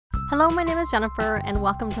Hello, my name is Jennifer, and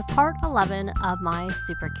welcome to part 11 of my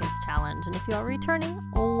Super Kids Challenge. And if you are returning,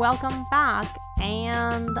 welcome back.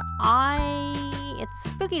 And it's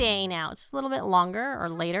spooky day now. It's just a little bit longer or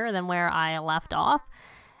later than where I left off.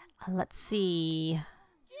 Let's see.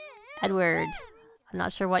 Edward, I'm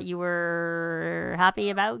not sure what you were happy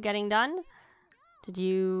about getting done.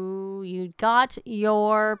 You got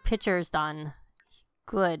your pictures done.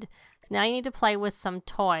 Good. So now you need to play with some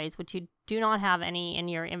toys, which you do not have any in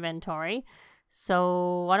your inventory.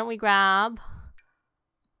 So why don't we grab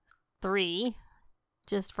 3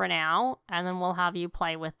 just for now, and then we'll have you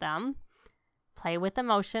play with them. Play with the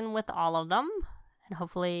motion with all of them, and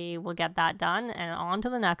hopefully we'll get that done and on to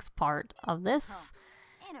the next part of this.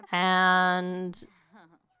 And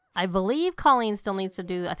I believe Colleen still needs to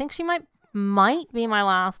do, I think she might be my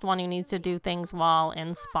last one who needs to do things while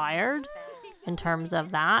inspired in terms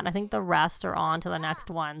of that. I think the rest are on to the next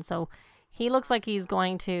one. So he looks like he's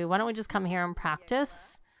going to, why don't we just come here and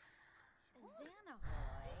practice?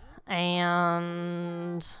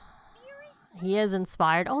 And he is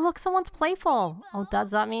inspired. Oh, look, someone's playful. Oh,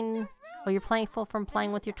 does that mean, oh, you're playful from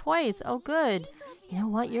playing with your toys? Oh, good. You know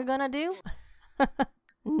what you're gonna do?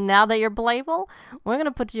 Now that you're playful, we're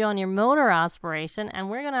gonna put you on your motor aspiration, and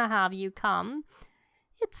we're gonna have you come.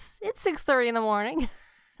 It's 6:30 in the morning.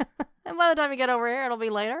 And by the time you get over here, it'll be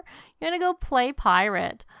later. You're going to go play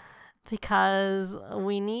pirate because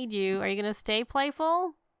we need you. Are you going to stay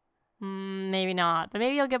playful? Maybe not, but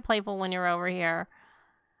maybe you'll get playful when you're over here.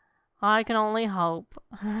 I can only hope.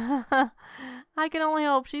 I can only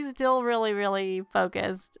hope. She's still really, really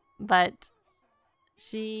focused, but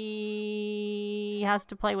she has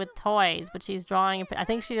to play with toys, but she's drawing. I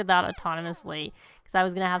think she did that autonomously because I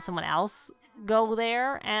was going to have someone else go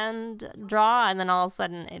there and draw, and then all of a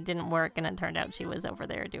sudden it didn't work, and it turned out she was over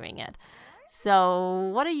there doing it.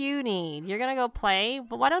 So what do you need? You're gonna go play,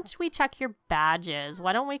 but why don't we check your badges?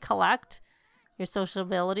 Why don't we collect your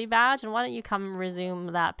sociability badge, and why don't you come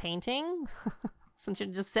resume that painting? Since you're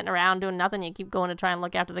just sitting around doing nothing, you keep going to try and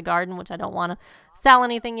look after the garden, which I don't want to sell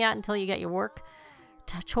anything yet until you get your work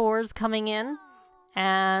chores coming in.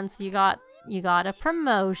 And so you got a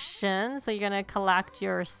promotion, so you're going to collect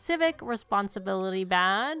your civic responsibility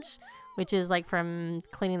badge, which is like from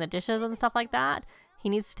cleaning the dishes and stuff like that. He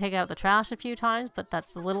needs to take out the trash a few times, but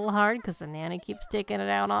that's a little hard because the nanny keeps taking it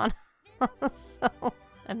out on. So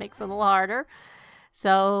it makes it a little harder.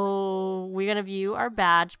 So we're going to view our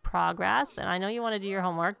badge progress, and I know you want to do your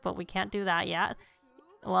homework, but we can't do that yet.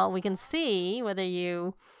 Well, we can see whether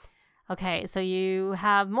you... Okay, so you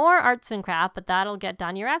have more arts and craft, but that'll get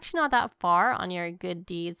done. You're actually not that far on your good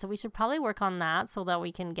deeds, so we should probably work on that so that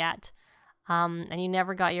we can get, and you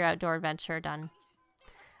never got your outdoor adventure done.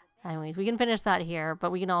 Anyways, we can finish that here,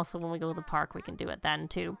 but we can also, when we go to the park, we can do it then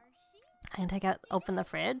too. I can open the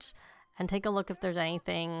fridge and take a look if there's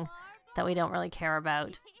anything that we don't really care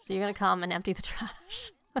about. So you're going to come and empty the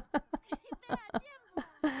trash.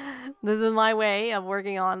 This is my way of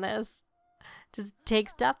working on this. Just take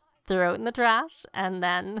stuff, throw it in the trash, and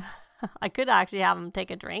then I could actually have him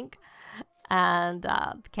take a drink and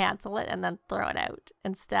cancel it and then throw it out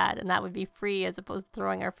instead, and that would be free as opposed to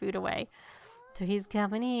throwing our food away. So he's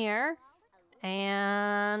coming here,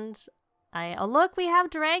 and oh look, we have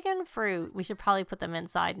dragon fruit. We should probably put them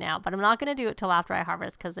inside now, but I'm not going to do it till after I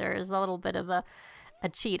harvest because there is a little bit of a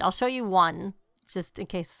cheat. I'll show you one just in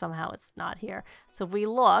case somehow it's not here. So if we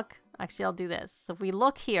look, actually I'll do this. So if we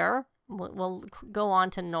look here, we'll go on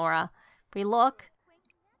to Nora. If we look,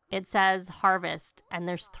 it says harvest, and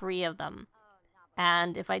there's 3 of them.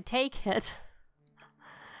 And if I take it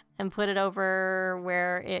and put it over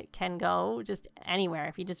where it can go, just anywhere,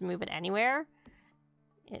 if you just move it anywhere,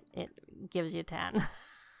 it gives you 10.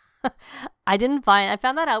 I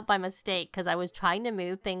found that out by mistake because I was trying to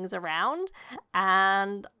move things around,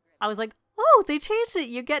 and I was like, oh, they changed it,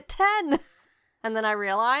 you get 10. And then I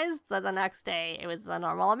realized that the next day it was the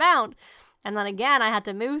normal amount. And then again, I had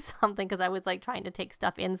to move something because I was like trying to take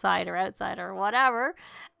stuff inside or outside or whatever.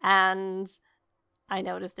 And I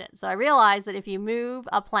noticed it. So I realized that if you move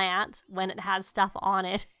a plant when it has stuff on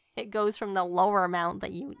it, it goes from the lower amount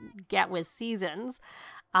that you get with seasons.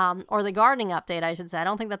 Or the gardening update, I should say. I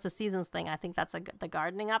don't think that's a seasons thing. I think that's the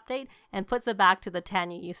gardening update, and puts it back to the 10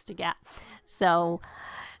 you used to get. So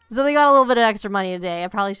they got a little bit of extra money today. I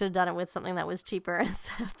probably should have done it with something that was cheaper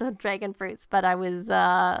instead of the dragon fruits, but I was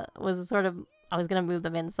going to move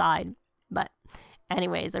them inside. But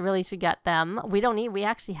anyways, I really should get them. We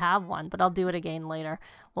actually have one, but I'll do it again later.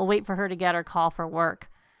 We'll wait for her to get her call for work.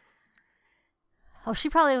 Oh, she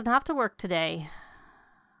probably doesn't have to work today.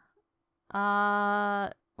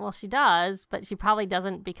 Well, she does, but she probably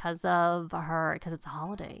doesn't because it's a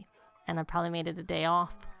holiday. and I probably made it a day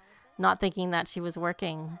off, not thinking that she was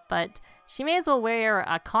working. But she may as well wear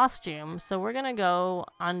a costume, so we're gonna go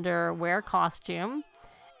under wear costume,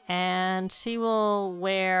 and she will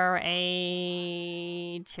wear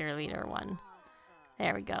a cheerleader one.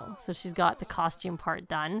 There we go. So she's got the costume part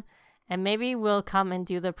done, and maybe we'll come and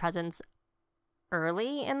do the presents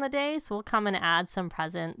early in the day. So we'll come and add some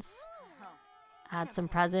presents. Add some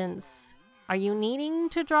presents. Are you needing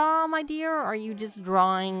to draw, my dear, or are you just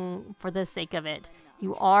drawing for the sake of it?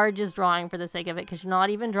 You are just drawing for the sake of it, because you're not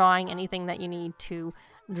even drawing anything that you need to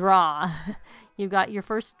draw. You got your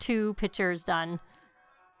first 2 pictures done.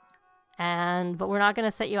 But we're not going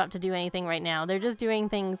to set you up to do anything right now. They're just doing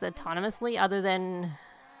things autonomously, other than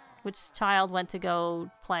which child went to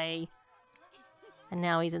go play. And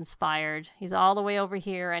now he's inspired. He's all the way over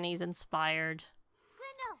here and he's inspired.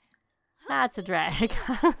 That's a drag.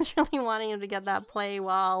 I was really wanting him to get that play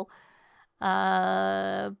while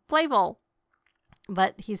playful.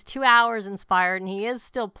 But he's 2 hours inspired, and he is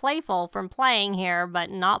still playful from playing here,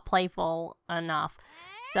 but not playful enough.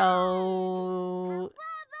 So,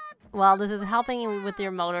 while this is helping you with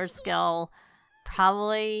your motor skill,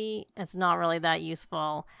 probably it's not really that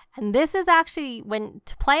useful. And this is actually,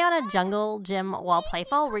 to play on a jungle gym while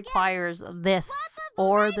playful requires this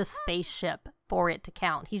or the spaceship for it to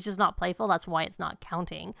count. He's just not playful. That's why it's not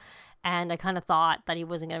counting. And I kind of thought that he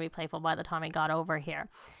wasn't going to be playful by the time he got over here.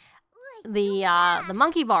 The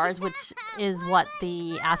monkey bars, which is what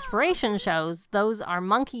the aspiration shows, those are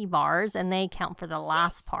monkey bars, and they count for the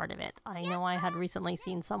last part of it. I know I had recently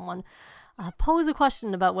seen someone pose a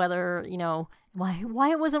question about whether,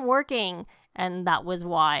 why it wasn't working, and that was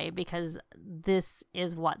why, because this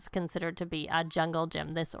is what's considered to be a jungle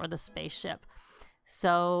gym, this or the spaceship.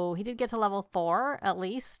 So he did get to level 4, at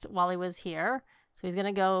least, while he was here. So he's going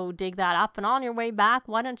to go dig that up, and on your way back,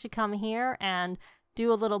 why don't you come here and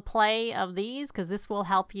do a little play of these, because this will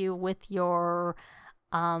help you with your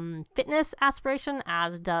fitness aspiration,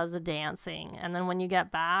 as does the dancing. And then when you get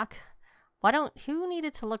back, who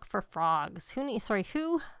needed to look for frogs?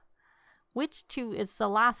 Which 2 is the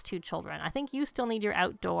last 2 children? I think you still need your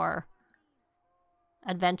outdoor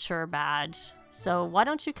adventure badge. So why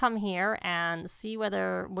don't you come here and see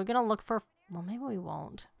whether we're going to look for, well, maybe we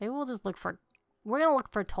won't. Maybe we'll just we're going to look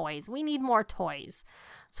for toys. We need more toys.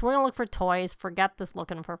 So we're going to look for toys, forget this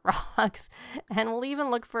looking for frogs, and we'll even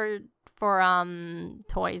look for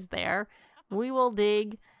toys there. We will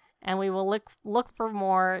dig, and we will look for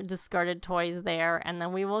more discarded toys there, and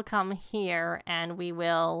then we will come here, and we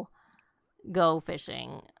will go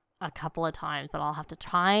fishing a couple of times, but I'll have to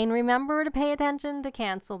try and remember to pay attention to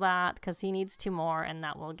cancel that, because he needs 2 more, and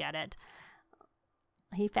that will get it.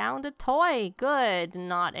 He found a toy. Good.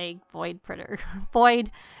 Not a void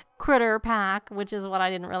critter pack, which is what I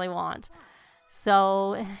didn't really want.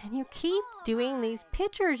 So you keep doing these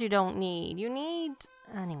pictures you don't need.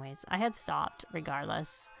 Anyways, I had stopped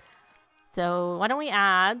regardless. So why don't we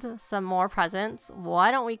add some more presents?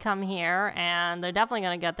 Why don't we come here, and they're definitely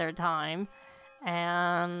going to get their time,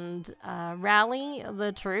 and rally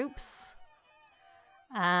the troops.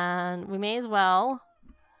 And we may as well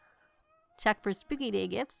check for Spooky Day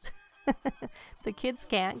gifts. The kids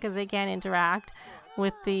can't, because they can't interact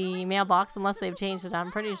with the mailbox unless they've changed it.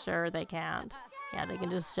 I'm pretty sure they can't. Yeah, they can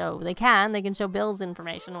just show. They can show Bill's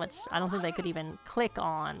information, which I don't think they could even click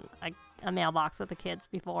on a mailbox with the kids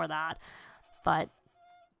before that. But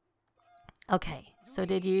okay, so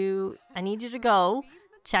I need you to go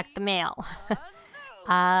check the mail.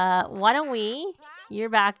 Why don't you're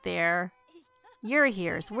back there. You're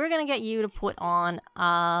here. So we're going to get you to put on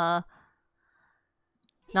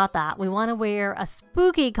not that. We want to wear a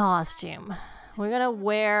spooky costume. We're going to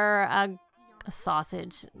wear a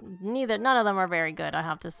sausage. None of them are very good, I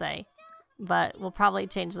have to say. But we'll probably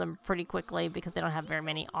change them pretty quickly, because they don't have very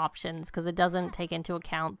many options, because it doesn't take into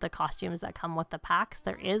account the costumes that come with the packs.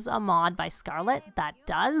 There is a mod by Scarlet that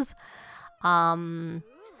does. So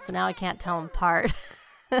now I can't tell them apart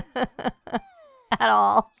at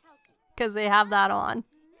all, because they have that on.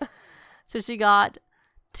 So she got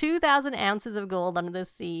 2,000 ounces of gold under the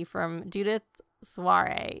sea from Judith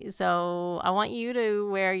Soiree. So I want you to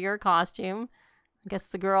wear your costume. I guess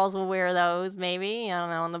the girls will wear those, maybe. I don't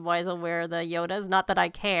know. And the boys will wear the Yodas. Not that I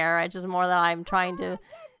care. It's just more that I'm trying to at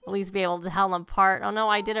least be able to tell them apart. Oh, no,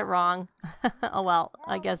 I did it wrong. Oh, well,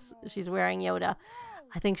 I guess she's wearing Yoda.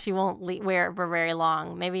 I think she won't wear it for very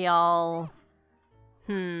long. Maybe I'd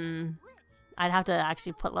have to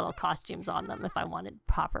actually put little costumes on them if I wanted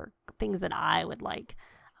proper things that I would like.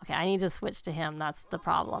 Okay, I need to switch to him. That's the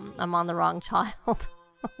problem. I'm on the wrong child.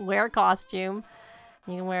 Wear costume.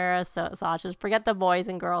 You can wear a sausage. Forget the boys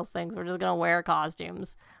and girls things. We're just going to wear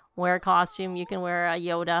costumes. wear a costume. You can wear a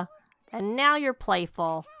Yoda. And now you're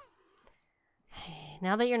playful.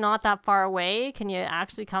 Now that you're not that far away, can you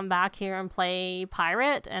actually come back here and play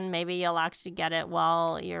pirate? And maybe you'll actually get it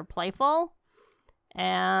while you're playful.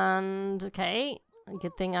 And, okay,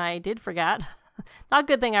 good thing I did forget. Not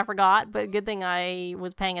good thing I forgot, but good thing I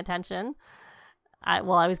was paying attention.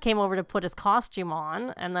 I came over to put his costume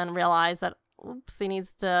on and then realized that, oops, he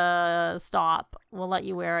needs to stop. We'll let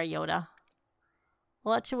you wear a Yoda.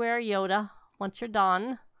 We'll let you wear a Yoda once you're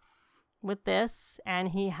done with this. And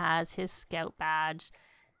he has his scout badge.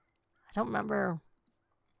 I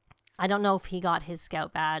don't know if he got his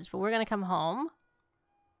scout badge, but we're going to come home.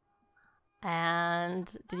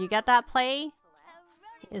 And did you get that play?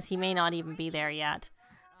 Is he may not even be there yet.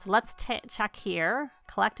 So let's check here.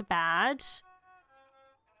 Collect a badge.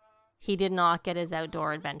 He did not get his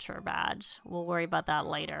outdoor adventure badge. We'll worry about that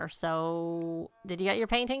later. So did you get your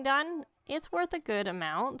painting done? It's worth a good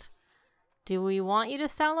amount. Do we want you to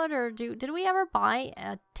sell it, or did we ever buy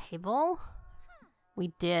a table?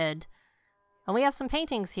 We did. And we have some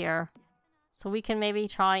paintings here. So we can maybe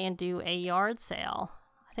try and do a yard sale.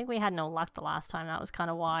 I think we had no luck the last time. That was kind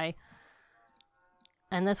of why.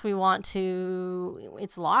 And this we want to...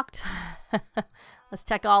 It's locked. Let's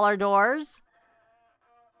check all our doors.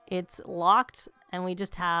 It's locked, and we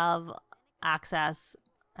just have access.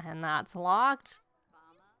 And that's locked.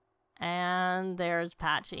 And there's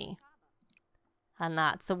Patchy. And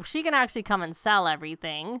that. So she can actually come and sell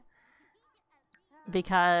everything.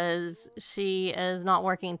 Because she is not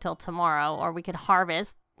working until tomorrow. Or we could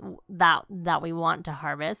harvest that we want to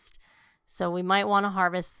harvest. So we might want to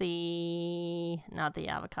harvest not the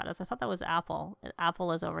avocados. I thought that was apple.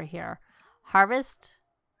 Apple is over here. Harvest.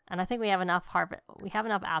 And I think we have enough we have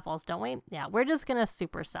enough apples, don't we? Yeah, we're just going to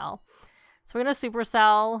supercell. So we're going to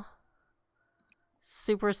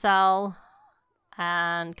supercell,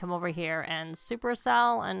 and come over here and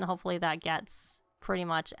supercell, and hopefully that gets pretty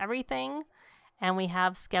much everything. And we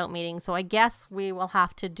have scout meetings. So I guess we will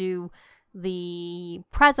have to do the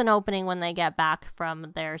present opening when they get back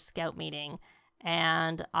from their scout meeting,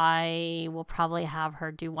 and I will probably have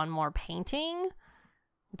her do one more painting.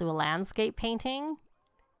 We'll do a landscape painting,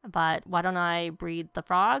 but why don't I breed the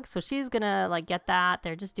frogs? So she's gonna like get that.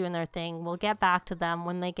 They're just doing their thing. We'll get back to them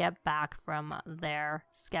when they get back from their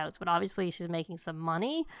scouts, but obviously she's making some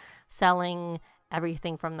money selling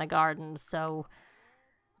everything from the garden, so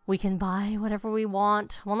we can buy whatever we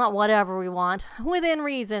want. Well, not whatever we want. Within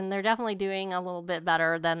reason. They're definitely doing a little bit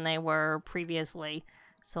better than they were previously.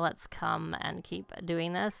 So let's come and keep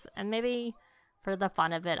doing this. And maybe for the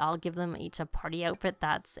fun of it, I'll give them each a party outfit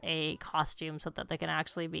that's a costume so that they can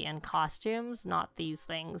actually be in costumes, not these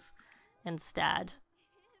things instead.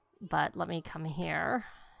 But let me come here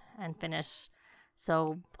and finish.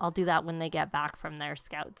 So I'll do that when they get back from their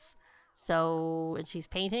scouts. So, and she's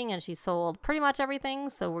painting and she's sold pretty much everything,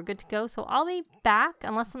 so we're good to go. So I'll be back,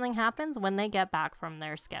 unless something happens, when they get back from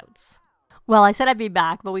their scouts. Well, I said I'd be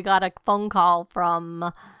back, but we got a phone call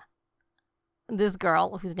from this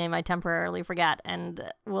girl, whose name I temporarily forget,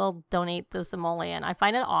 and will donate the simoleon. I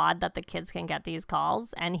find it odd that the kids can get these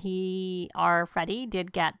calls, and our Freddie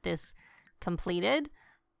did get this completed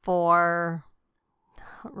for...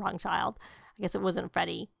 Wrong child. I guess it wasn't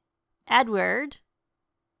Freddie. Edward...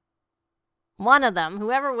 One of them,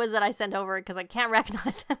 whoever it was that I sent over, because I can't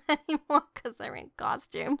recognize them anymore because they're in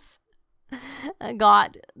costumes,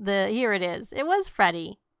 here it is. It was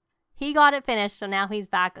Freddie. He got it finished, so now he's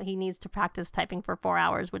back. He needs to practice typing for 4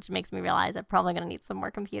 hours, which makes me realize I'm probably going to need some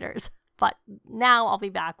more computers. But now I'll be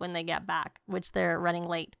back when they get back, which they're running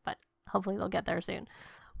late, but hopefully they'll get there soon.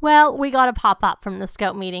 Well, we got a pop-up from the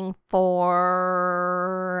scout meeting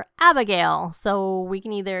for Abigail. So we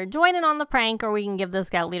can either join in on the prank or we can give the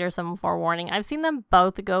scout leader some forewarning. I've seen them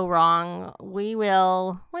both go wrong.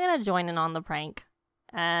 We're going to join in on the prank.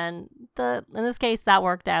 And in this case, that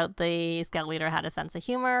worked out. The scout leader had a sense of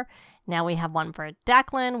humor. Now we have one for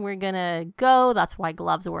Declan. We're going to go. That's why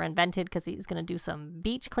gloves were invented, because he's going to do some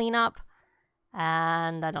beach cleanup.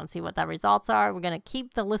 And I don't see what the results are. We're going to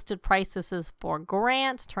keep the listed prices for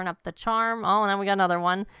Grant. Turn up the charm. Oh, and then we got another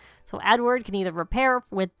one. So Edward can either repair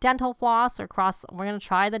with dental floss or cross. We're going to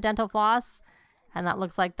try the dental floss. And that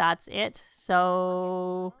looks like that's it.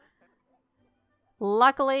 So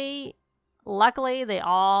luckily, they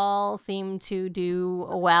all seem to do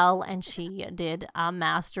well. And she did a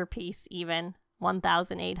masterpiece even.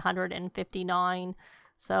 1,859.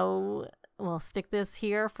 So... we'll stick this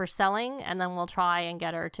here for selling, and then we'll try and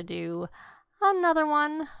get her to do another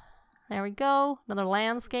one. There we go. Another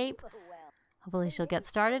landscape. Hopefully she'll get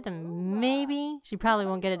started, and maybe she probably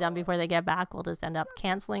won't get it done before they get back. We'll just end up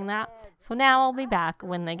canceling that. So now I'll be back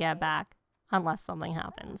when they get back, unless something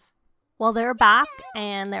happens. Well, they're back,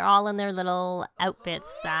 and they're all in their little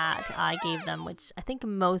outfits that I gave them, which I think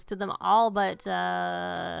most of them, all but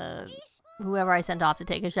whoever I sent off to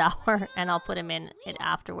take a shower, and I'll put him in it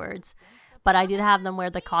afterwards. But I did have them wear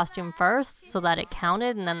the costume first so that it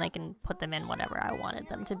counted, and then they can put them in whatever I wanted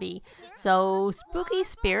them to be. So Spooky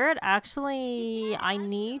Spirit, actually, I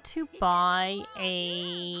need to buy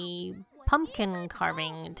a pumpkin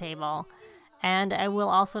carving table. And I will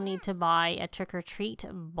also need to buy a trick-or-treat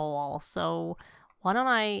bowl. So why don't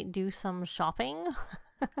I do some shopping?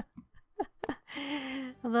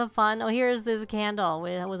 The fun. Oh, here's this candle.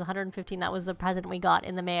 It was $115. That was the present we got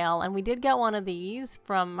in the mail. And we did get one of these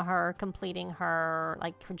from her completing her,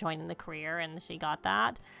 like, her joining the career, and she got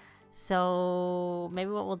that. So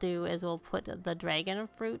maybe what we'll do is we'll put the dragon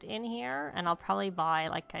fruit in here, and I'll probably buy,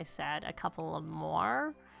 like I said, a couple of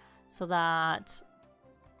more so that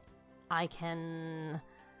I can...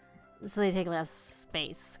 So they take less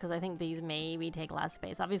space, because I think these maybe take less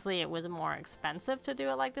space. Obviously, it was more expensive to do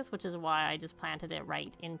it like this, which is why I just planted it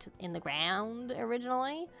right in the ground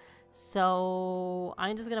originally. So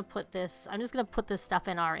I'm just gonna put this. I'm just gonna put this stuff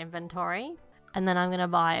in our inventory, and then I'm gonna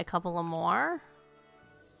buy a couple of more.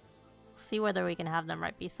 See whether we can have them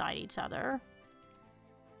right beside each other.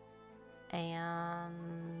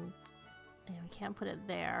 And we can't put it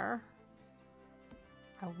there.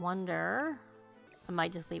 I wonder. I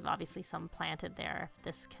might just leave obviously some planted there if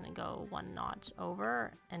this can go one notch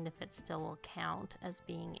over, and if it still will count as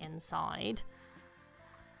being inside.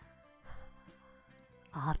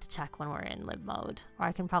 I'll have to check when we're in lib mode, or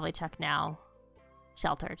I can probably check now.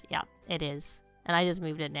 Sheltered, yeah, it is. And I just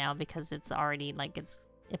moved it now because it's already like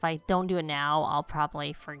if I don't do it now, I'll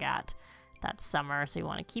probably forget that's summer, so you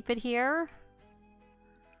want to keep it here.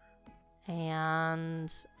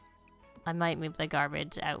 And I might move the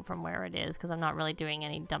garbage out from where it is because I'm not really doing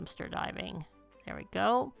any dumpster diving. There we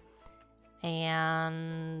go.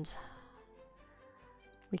 And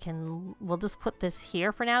we'll just put this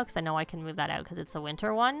here for now because I know I can move that out because it's a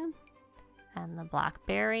winter one. And the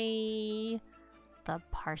blackberry, the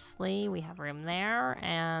parsley, we have room there.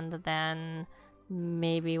 And then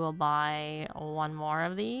maybe we'll buy one more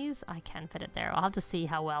of these. I can fit it there. I'll have to see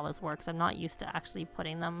how well this works. I'm not used to actually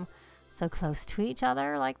putting them so close to each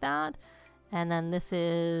other like that. And then this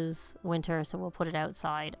is winter, so we'll put it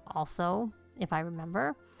outside also, if I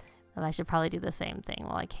remember. And I should probably do the same thing.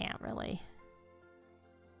 Well, I can't really.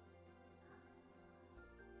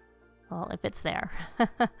 Well, if it's there.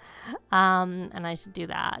 And I should do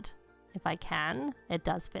that if I can. It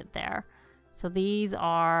does fit there. So these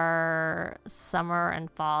are summer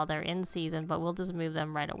and fall. They're in season, but we'll just move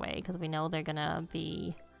them right away because we know they're going to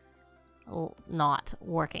be not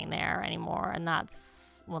working there anymore, and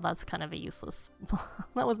that's kind of a useless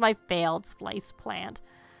that was my failed splice plant.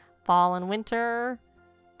 Fall and winter,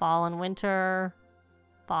 fall and winter,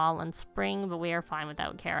 fall and spring, but we are fine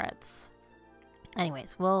without carrots.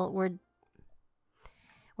 Anyways, we're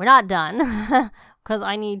not done because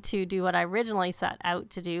I need to do what I originally set out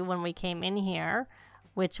to do when we came in here,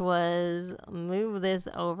 which was move this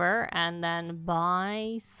over and then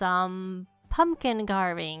buy some pumpkin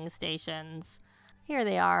carving stations. Here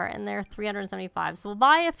they are, and they're $375. So we'll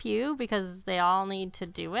buy a few because they all need to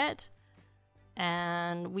do it.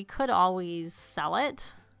 And we could always sell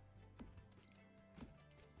it.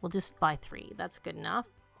 We'll just buy 3. That's good enough.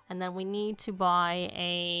 And then we need to buy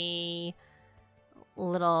a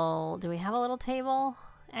little... Do we have a little table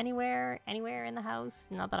anywhere in the house?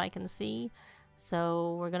 Not that I can see.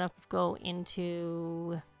 So we're going to go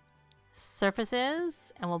into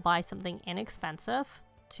surfaces, and we'll buy something inexpensive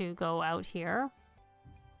to go out here.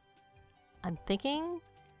 I'm thinking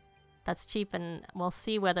that's cheap, and we'll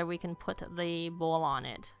see whether we can put the bowl on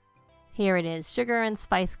it. Here it is, sugar and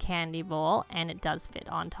spice candy bowl, and it does fit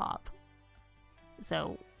on top.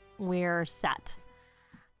 So we're set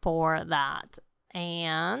for that.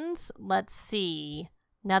 And let's see.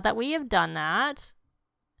 Now that we have done that,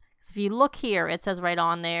 so if you look here, it says right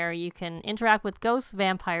on there, you can interact with ghosts,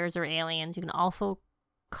 vampires, or aliens. You can also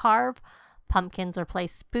carve pumpkins or play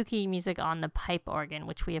spooky music on the pipe organ,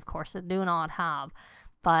 which we, of course, do not have.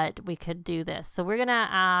 But we could do this. So we're going to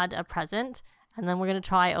add a present, and then we're going to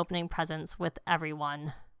try opening presents with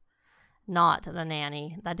everyone. Not the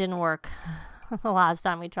nanny. That didn't work the last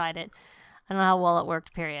time we tried it. I don't know how well it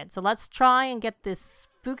worked, period. So let's try and get this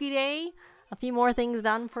spooky day. A few more things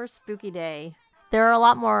done for spooky day. There are a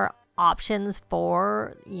lot more options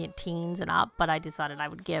for teens and up, but I decided I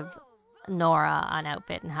would give Nora an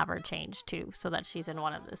outfit and have her change too, so that she's in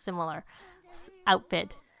one of the similar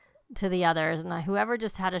outfit to the others. And whoever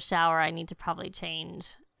just had a shower, I need to probably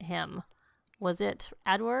change him. Was it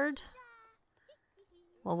Edward?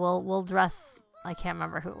 Well, we'll dress. I can't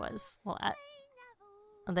remember who it was. Well,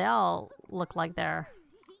 they all look like they're.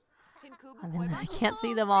 I mean, I can't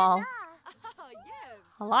see them all.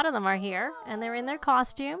 A lot of them are here, and they're in their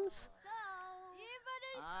costumes.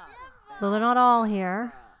 Though they're not all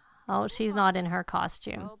here. Oh, she's not in her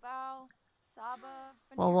costume.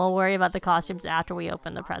 Well, we'll worry about the costumes after we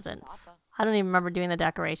open the presents. I don't even remember doing the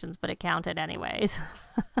decorations, but it counted anyways.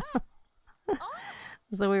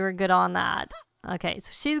 So we were good on that. Okay,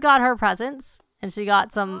 so she's got her presents, and she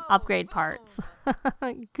got some upgrade parts.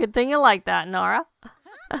 Good thing you like that, Nora.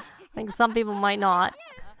 I think some people might not.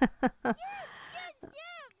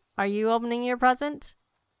 Are you opening your present?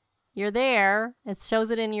 You're there. It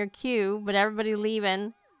shows it in your queue, but everybody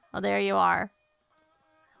leaving. Oh, there you are.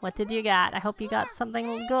 What did you get? I hope you got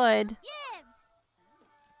something good.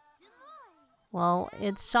 Well,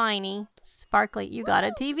 it's shiny, sparkly. You got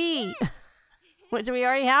a TV, which we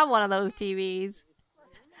already have one of those TVs.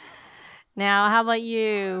 Now, how about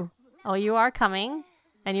you? Oh, you are coming,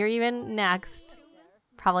 and you're even next.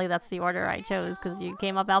 Probably that's the order I chose because you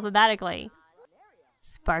came up alphabetically.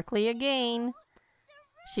 Sparkly again.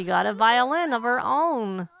 She got a violin of her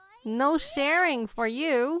own. No sharing for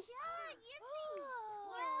you.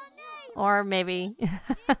 Or maybe.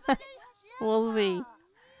 We'll see.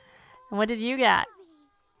 And what did you get?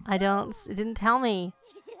 It didn't tell me.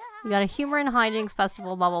 You got a Humor and Hijinks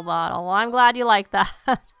Festival bubble bottle. Well, I'm glad you like that.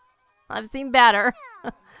 I've seen better.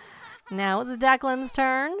 Now it's Declan's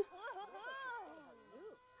turn.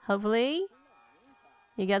 Hopefully,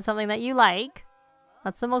 you get something that you like.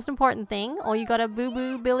 That's the most important thing. Oh, you got a Boo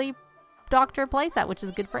Boo Billy Doctor playset, which is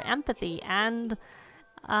good for empathy and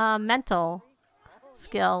mental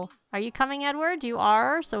skill. Are you coming, Edward? You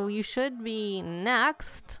are, so you should be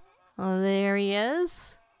next. Oh, there he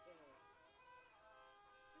is.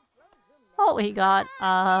 Oh, he got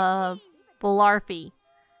Blarfy.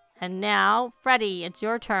 And now, Freddy, it's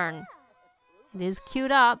your turn. It is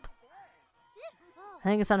queued up. I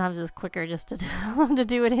think sometimes it's quicker just to tell them to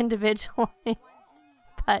do it individually.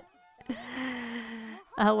 But,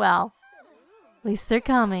 oh well. At least they're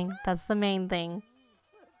coming. That's the main thing.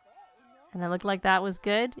 And it looked like that was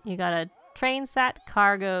good. You got a train set,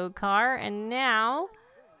 cargo car, and now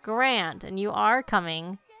Grant. And you are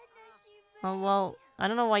coming. Oh, well, I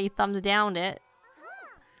don't know why you thumbs downed it.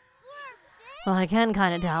 Well, I can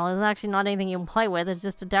kind of tell. It's actually not anything you can play with. It's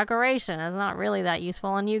just a decoration. It's not really that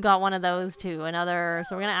useful. And you got one of those too. So we're going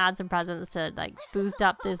to add some presents to like boost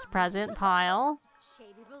up this present pile.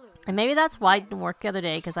 And maybe that's why it didn't work the other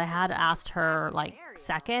day, because I had asked her like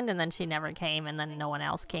second and then she never came and then no one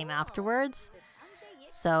else came afterwards.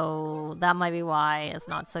 So that might be why it's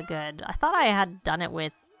not so good. I thought I had done it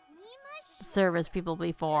with service people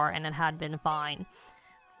before and it had been fine.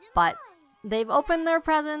 But they've opened their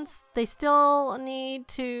presents. They still need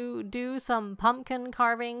to do some pumpkin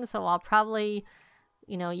carving, so I'll probably,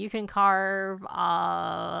 you can carve.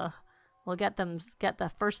 We'll get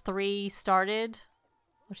the first 3 started.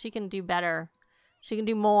 Well, she can do better. She can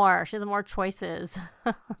do more. She has more choices.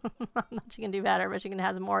 Not she can do better, but she can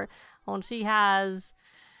have more. Well, she has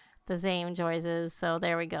the same choices. So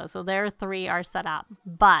there we go. So their 3 are set up.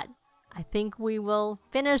 But I think we will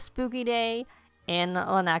finish Spooky Day in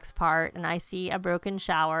the next part, and I see a broken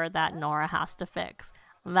shower that Nora has to fix.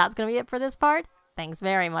 That's going to be it for this part. Thanks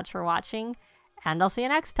very much for watching, and I'll see you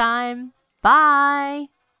next time. Bye!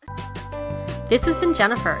 This has been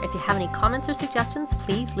Jennifer. If you have any comments or suggestions,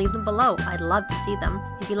 please leave them below. I'd love to see them.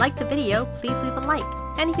 If you liked the video, please leave a like.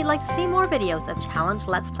 And if you'd like to see more videos of challenge,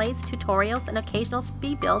 let's plays, tutorials, and occasional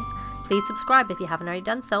speed builds, please subscribe if you haven't already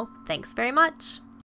done so. Thanks very much!